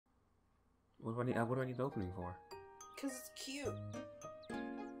What do I need the opening for? Cause it's cute.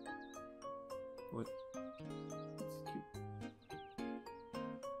 What? It's cute.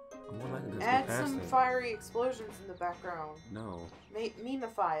 I'm more likely to Add go past some it. fiery explosions in the background. No.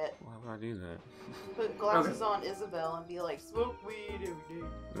 Memify it. Why would I do that? Put glasses on Isabel and be like, smoke weed every day.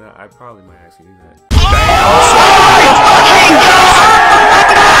 No, I probably might actually do that.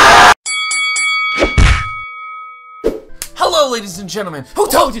 Hello, ladies and gentlemen. Who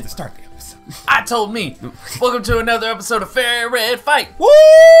told you to start the episode? I told me. Welcome to another episode of Ferret Fight. Woo!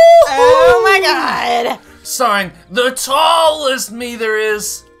 Oh my god! Starring the tallest me there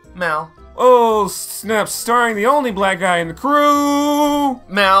is, Mal. Oh, snap. Starring the only black guy in the crew!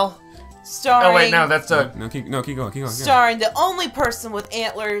 Mal. Starring. Oh wait, no, that's Doug. No, keep going. Starring the only person with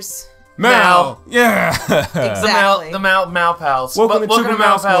antlers. Mal! Yeah! Exactly. The Mal Pals. Welcome to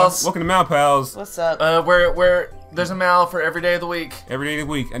Mal Pals. Welcome to Mal Pals. What's up? Where there's a Mal for every day of the week. Every day of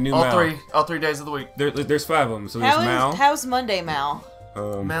the week, a new Mal. All three days of the week. There's 5 of them, so there's Mal. How's Monday, Mal?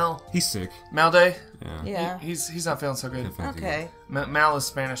 Mal. He's sick. Mal Day? Yeah. Yeah. He's not feeling so good. Okay. Mal is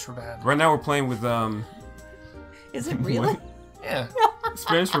Spanish for bad. Right now we're playing with, Is it really? Yeah.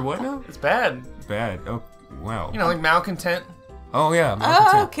 Spanish for what now? It's bad. Bad. Oh, wow. You know, like malcontent. Oh, yeah.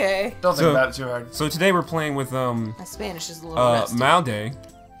 Oh, okay. Don't think about it too hard. So today we're playing with, My Spanish is a little rusty. Mal Day.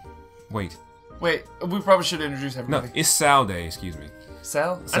 Wait, Wait, we probably should introduce no, everybody. it's Sal Day, excuse me.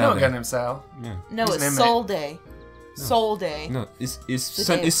 Sal? Sal I know a Day. guy named Sal. Yeah. No, He's it's an inmate. Soul Day. Soul Day. No, it's day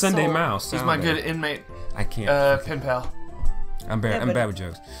Sunday of soul. Mal. He's Sal my Day. good inmate, I can't. pen pal. I'm bad. Yeah, I'm but- bad with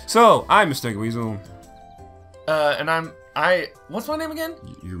jokes. So I'm Mr. Weasel. And what's my name again?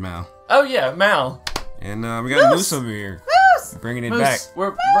 You're Mal. Oh yeah, Mal. And we got Moose over here, Moose! bringing it Moose.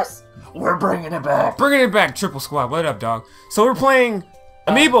 back. We're bringing it back. Bringing it back, Triple Squad. What up, dog? So we're playing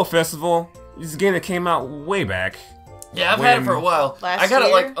Amiibo Festival. This is a game that came out way back. Yeah, I've had it for a while. Last I got it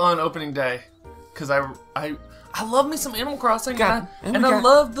year? like on opening day, cause I love me some Animal Crossing, God, and and we I got-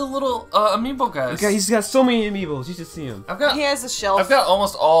 love the little Amiibo guys. Okay, he's got so many Amiibos. You should see him. He has a shelf. I've got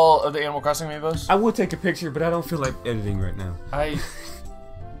almost all of the Animal Crossing Amiibos. I would take a picture, but I don't feel like editing right now.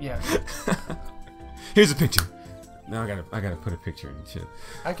 Yeah, Here's a picture. Now I gotta put a picture in the shit.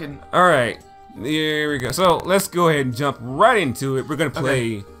 I can. All right, here we go. So let's go ahead and jump right into it. We're gonna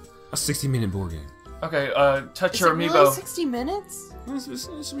play a 60-minute board game. Okay, touch Is your it Amiibo. really 60 minutes? This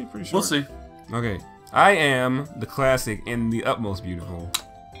should be pretty short. We'll see. Okay, I am the classic and the utmost beautiful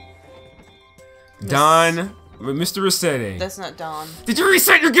Don, Mr. Rossetti. That's not Dawn. Did you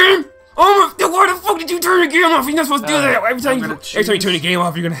reset your game? Oh my! Why the fuck did you turn the game off? You're not supposed to do that. Every time you turn the game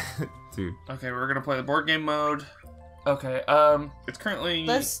off, you're gonna. Dude. Okay, we're gonna play the board game mode. Okay, it's currently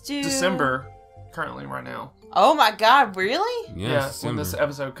Let's do- December. Currently, right now. Oh my god, really? Yeah, it's when this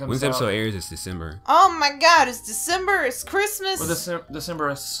episode comes When this out. episode airs, it's December. Oh my god, it's December, it's Christmas. Well, December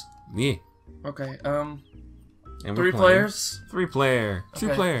is. Yeah. Okay, And we're 3 playing. players. 3-player. Okay,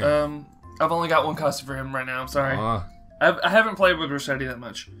 2-player. I've only got one costume for him right now. I'm sorry. Oh, I haven't played with Rossetti that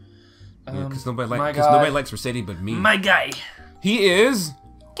much. because nobody, my nobody guy. likes Rossetti but me. My guy. He is.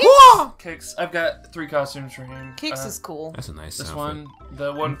 Kicks. I've got 3 costumes for him. Kicks is cool. That's a nice This outfit. one,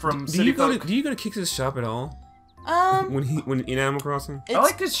 the one from Do City you go Folk. to Kix' shop at all? When in Animal Crossing? It's I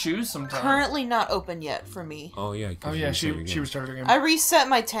like his shoes sometimes. currently not open yet for me. Oh yeah. Oh yeah, she restarted her game. I reset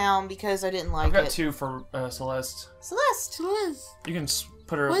my town because I didn't like I've got it. 2 for Celeste. Celeste. You can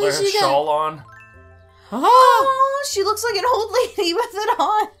put her, What her does she got? shawl on. Oh, she looks like an old lady with it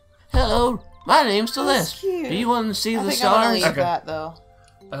on. Hello, my name's That's Celeste. cute. Do you want to see I the think I'm gonna stars? leave Okay. that though.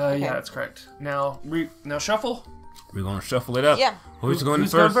 Yeah, that's correct. Now shuffle. We're gonna shuffle it up. Yeah. Who's going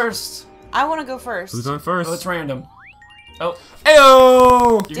Who's first? going first? I want to go first. Who's on first? Oh, it's random. Oh,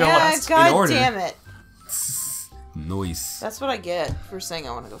 Ayo! you're going Yeah, last. god order. damn it. Noise. That's what I get for saying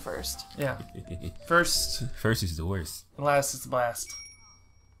I want to go first. Yeah. First, First is the worst. last is the blast.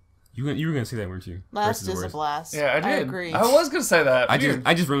 You were gonna say that, weren't you? Last First is a worst. blast. Yeah, I did. I agree. I was gonna say that. I Weird.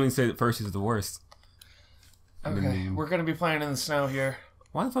 just really said that first is the worst. Okay, we're gonna be playing in the snow here.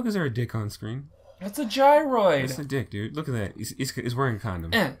 Why the fuck is there a dick on screen? It's a gyroid. It's a dick, dude. Look at that. It's wearing a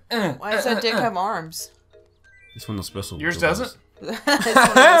condom. Why does that dick have arms? It's one of those special. Yours ones. doesn't? It's one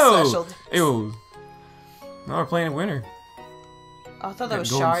of those special dicks. Ew. Now we're playing a winner. Oh, I thought that was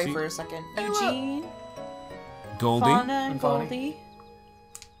Golden Shari seat. for a second. Eugene, Goldie. Fauna, and Bonnie. Goldie.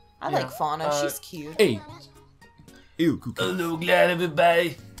 I Yeah, like Fauna. She's cute. Hey. Ew, cuckoo. Hello, glad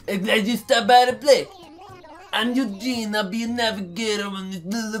everybody. I'm glad you stopped by to play. I'm Eugene. I'll be a navigator on this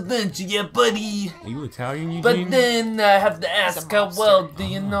little adventure, yeah, buddy. Are you Italian, Eugene? But then I have to He's a ask, how mobster. well do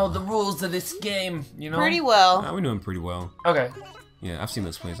you know the rules of this game? You know? Pretty well. We're doing pretty well. Okay. Yeah, I've seen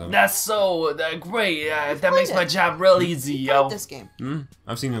Let's Plays of it. That's so great. That makes my job real easy, yo. This game.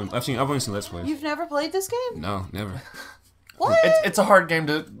 I've only seen Let's Plays. You've never played this game? No, never. What? It's a hard game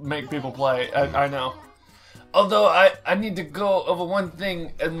to make people play. I know. Although I need to go over one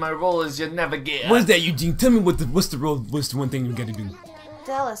thing, and my role is you never get. What is that, Eugene? Tell me what's the role? What's the one thing you got to do?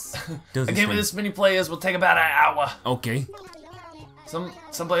 Tell us. A game with this many players will take about an hour. Okay.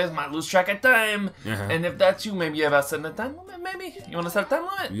 Some players might lose track of time, and if that's you, maybe you have a set a time limit. Maybe you want to set a time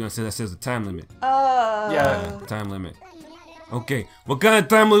limit. You gonna say that says a time limit? Yeah. Time limit. Okay. What kind of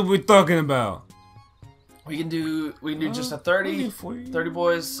time limit we talking about? We can do just a 30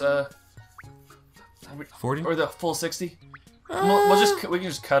 boys. 40 or the full 60. We can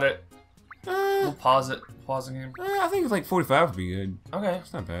just cut it. We'll pause it. Pause the game. I think it's like 45 would be good. Okay.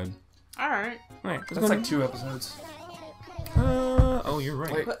 It's not bad. Alright. Right. That's like 2 episodes. Oh, you're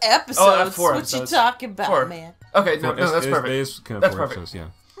right. Wait. Episodes? Oh, that's 4 what episodes. you talking about, 4. man? Okay, no, that's perfect. It's kind of That's 4 perfect.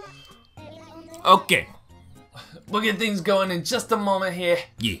 episodes, yeah. Okay. We'll get things going in just a moment here.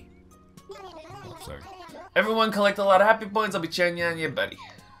 Yeah. Oh, sorry. Everyone collect a lot of happy points. I'll be cheering you on you, buddy.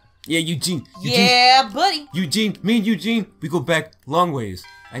 Yeah, Eugene. Yeah, buddy. Eugene, me and Eugene, we go back long ways.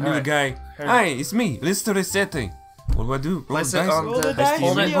 I knew a Alright. guy. Hi, it's me. Listen to the set thing. What do I do? Roll Place the it dice? on Roll the the dice,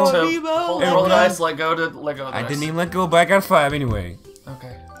 hold it to Amiibo. roll the dice. Let go to let go. Of the I dice. didn't even let go, but I got 5 anyway.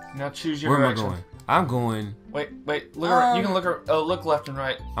 Okay. Now choose your Where direction. am I going? I'm going. Wait. Look. Around. You can look. Look left and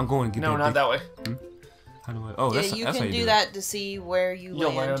right. I'm going to get No, not that way. How do I? Oh, Yeah, that's you that's how can you do it. that to see where you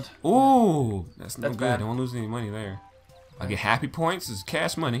You'll land. land. Ooh, that's no That's good. bad. Don't lose any money there. I get happy points as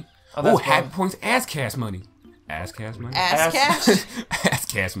cash money. Oh, that's Ooh, happy fun. points as cash money. As cash money? Ass cash? As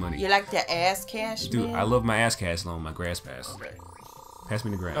cash money. You like the ass cash, Dude, man? I love my ass cash on my grass pass. Okay. Pass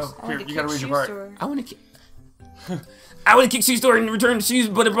me the grass. Oh, I here, want you to gotta kick read your shoe part. store. I want to I want to kick shoe store and return the shoes,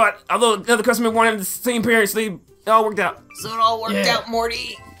 but it brought, although the other customer wanted the same pair, so they all worked out. So it all worked Yeah. out,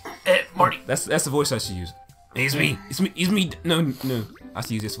 Morty. Marty. That's the voice I should use. Hey, it's me. It's me. No. I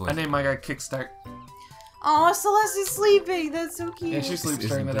should use this voice. I named my guy Kickstart. Oh, Celeste's sleeping. That's so cute. Yeah, she sleeps It's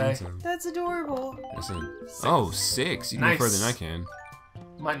during the day. bedtime. That's adorable. That's it. Oh, 6. You can Nice. go further than I can.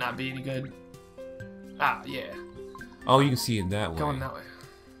 Might not be any good. Ah, yeah. Oh, you can see it that way. Going that way.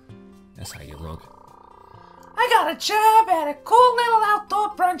 That's how you look. I got a job at a cool little outdoor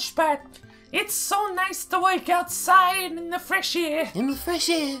brunch spot. It's so nice to wake outside in the fresh air. In the fresh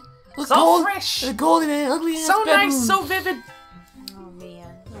air. So fresh. The golden and ugly ass So bedroom. nice, so vivid. Oh,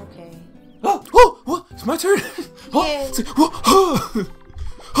 man. Okay. Oh, it's my turn. Yeah.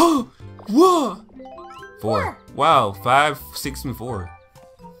 Whoa. 4. Wow, 5, 6, and 4.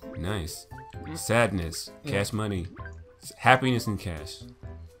 Nice. Sadness, cash money, happiness, and cash.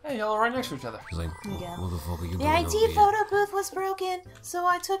 Hey, y'all are right next to each other. It's like, Yeah. what the fuck are you The doing IT over here? photo booth was broken, so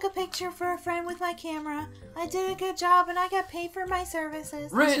I took a picture for a friend with my camera. I did a good job, and I got paid for my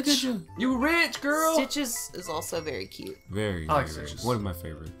services. Rich. You rich, girl. Stitches is also very cute. Very, I like very. Stitches. One of my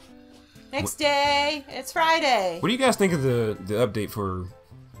favorite. Next day, it's Friday. What do you guys think of the update for?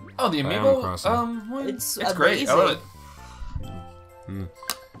 Oh, the Animal Amiibo? Crossing. Well, It's great. I love amazing. it.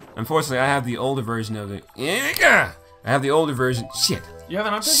 Unfortunately, I have the older version of it. Yeah, I have the older version. Shit. You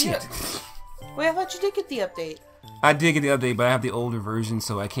haven't updated Shit. yet? Wait, I thought you did get the update. I did get the update, but I have the older version,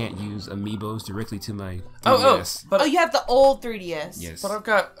 so I can't use Amiibos directly to my 3DS. Oh, but Oh, you have the old 3DS. Yes. I've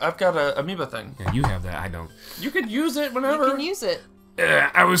got a Amiibo thing. Yeah, you have that. I don't. You could use it You whenever. can use it.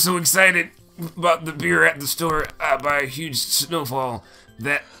 I was so excited about the beer at the store by a huge snowfall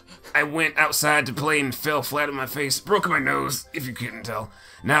that I went outside to play and fell flat on my face, broke my nose, if you couldn't tell.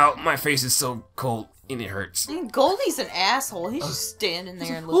 Now my face is so cold and it hurts. Goldie's an asshole. He's just standing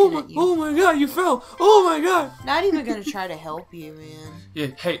there and looking at you. Oh my god, you fell! Oh my god! Not even gonna try to help you, man. Yeah.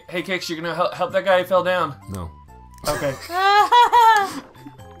 Hey, Cakes, you gonna help that guy who fell down? No. Okay.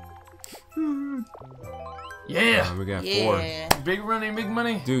 Yeah. We got 4. Yeah. Big running, big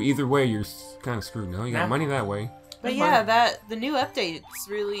money. Dude, either way, you're kind of screwed now. You got Nah. money that way. But yeah, the new update, it's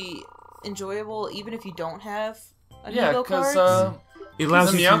really enjoyable, even if you don't have Yeah, Amiibo because cards. It the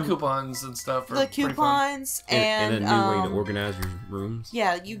allows you meow to, coupons and stuff are The pretty fun. coupons and and, a new way to organize your rooms.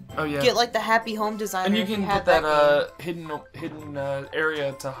 yeah, you Oh, yeah. get like the Happy Home Designer. And you if can have get that game. hidden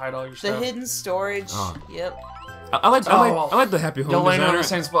area to hide all your The stuff. hidden storage. Oh. Yep. I like the Happy Home You'll land on Designer. the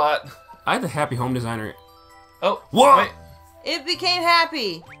same spot. I like the Happy Home Designer. Oh, Whoa! wait. It became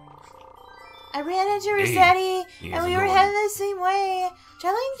happy. I ran into Hey. Rossetti, Yeah, and we it's a were good heading the same way.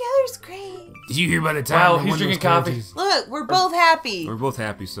 Traveling together is great. Did you hear about the time? Wow, that he's one of those drinking coffee. characters- Look, we're both happy. We're both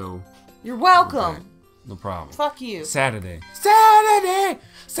happy, so You're welcome. no problem. Fuck you. Saturday. Saturday.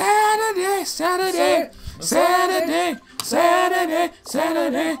 Saturday. Saturday. Saturday. Saturday.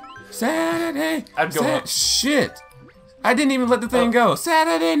 Saturday. Saturday. I'd go up. Shit. I didn't even let the thing go.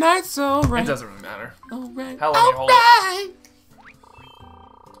 Saturday night, so right. It doesn't really matter. Alright. How long you hold it.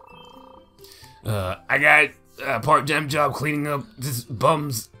 I got a part-time job cleaning up this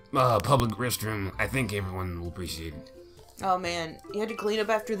bum's public restroom. I think everyone will appreciate it. Oh man, you had to clean up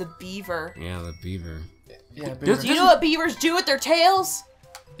after the beaver. Yeah, the beaver. Yeah, Do you know what beavers do with their tails?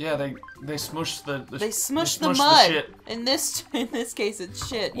 Yeah, they smush the They smush the smush mud. shit. In this case, it's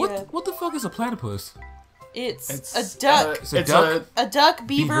shit. What? Yeah, What the fuck is a platypus? it's a duck. It's a duck? A duck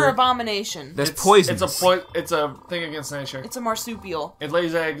beaver Beaver. abomination. That's poison. It's a thing against nature. It's a marsupial. It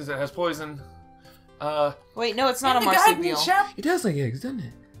lays eggs. It has poison. Wait, no, it's not a in the garden marsupial. shop, It does like eggs, doesn't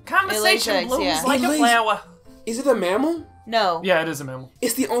it? conversation eggs, blooms yeah. like It a lays- flower. Is it a mammal? No. Yeah, it is a mammal.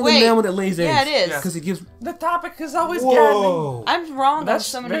 It's the only Wait. mammal that lays eggs. Yeah, it is. Because it gives. The topic is always gardening. Whoa. I'm wrong on That's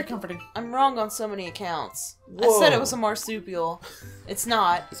so very many. comforting. I'm wrong on so many accounts. I Whoa. said it was a marsupial. It's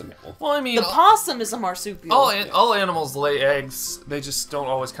not. It's a mammal. Well, I mean, The possum is a marsupial. all animals lay eggs. They just don't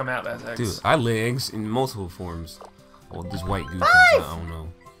always come out as eggs. Dude, I lay eggs in multiple forms. Well, this white goo comes out. I don't know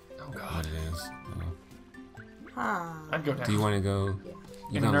Oh what god. it is. Huh. I'd go down. Do you want to go?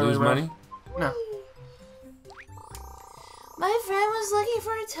 You In an gonna early lose round? money? No. My friend was looking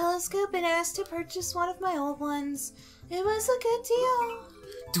for a telescope and asked to purchase one of my old ones. It was a good deal.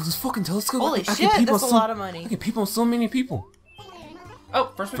 Dude, this fucking telescope. Holy I can shit, peep that's on a lot of money. I can peep on so many people.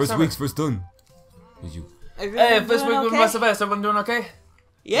 Oh, first week's First summer. week's first done. Is you? Hey, first week with okay? my Sylvester. Everyone doing okay?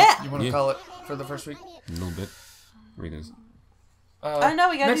 Yeah. You want to Yeah. call it for the first week? A little bit. Read this. I know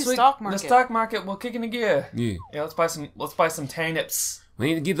we gotta next do week, stock market. The stock market will kick into gear. Yeah. Yeah, let's buy some turnips. We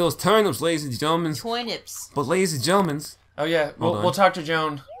need to get those turnips, ladies and gentlemen. Turnips. But ladies and gentlemen, Oh yeah, Hold on. we'll talk to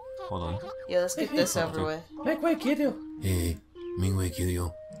Joan. hold on. Yeah, let's get this over with. Make way, kiddo. Hey, Mingwei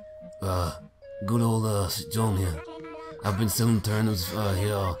Kiryu. Good old John here. I've been selling turnips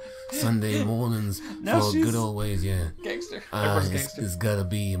here Sunday mornings Now for she's- good old ways, yeah. Gangster. Everyone's It's, gangster. it's gotta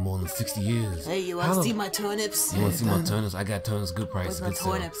be more than 60 years. Hey, you How wanna the- see my turnips? You wanna see my turnips? I got turnips, good price, Where's my good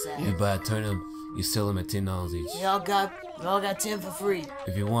sale. turnips at? You buy a turnip, you sell them at $10 each. We all got 10 for free.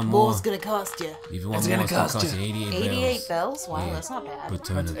 If you want more, More's gonna cost you. if you want It's more, gonna it's gonna cost cost you you 88 bells 88 bells? Wow, Yeah. that's not bad. per That's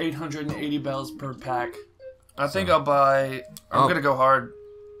turnip. 880 bells per pack. I think I'll buy. I'm Oh. gonna go hard.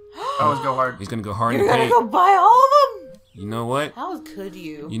 I always go hard. He's gonna go hard You're and gonna pay. go buy all of them? You know what? How could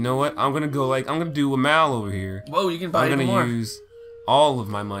you? You know what? I'm gonna do a Mal over here. Whoa, you can buy I'm even gonna more. use all of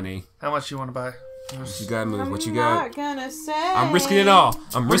my money. How much you want to buy? What you got, Moose? What you I'm got? not gonna say. I'm risking it all.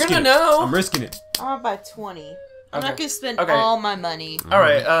 I'm risking gonna it. know. I'm risking it. I'm gonna buy 20. I'm not Okay. gonna spend Okay. all my money. All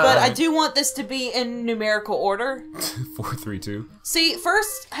right. But I do want this to be in numerical order. 4, 3, 2. See,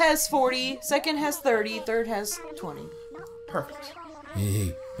 first has 40, second has 30, third has 20. Perfect.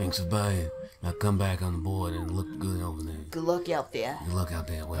 Hey, thanks for buying. Now come back on the board and look good over there. Good luck out there. Good luck out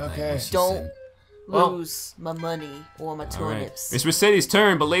there. What Okay. what she Don't said. Well- lose my money or my All right. turnips. It's Mercedes'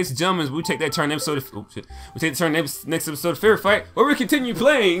 turn, but ladies and gentlemen, we take that turn episode. Oh shit! We take the turn next episode of Ferret Fight, where we continue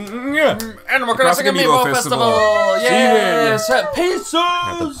playing. Animal Across Crossing the Amiibo Amiibo Festival. Festival. See you then. Yes. Peace.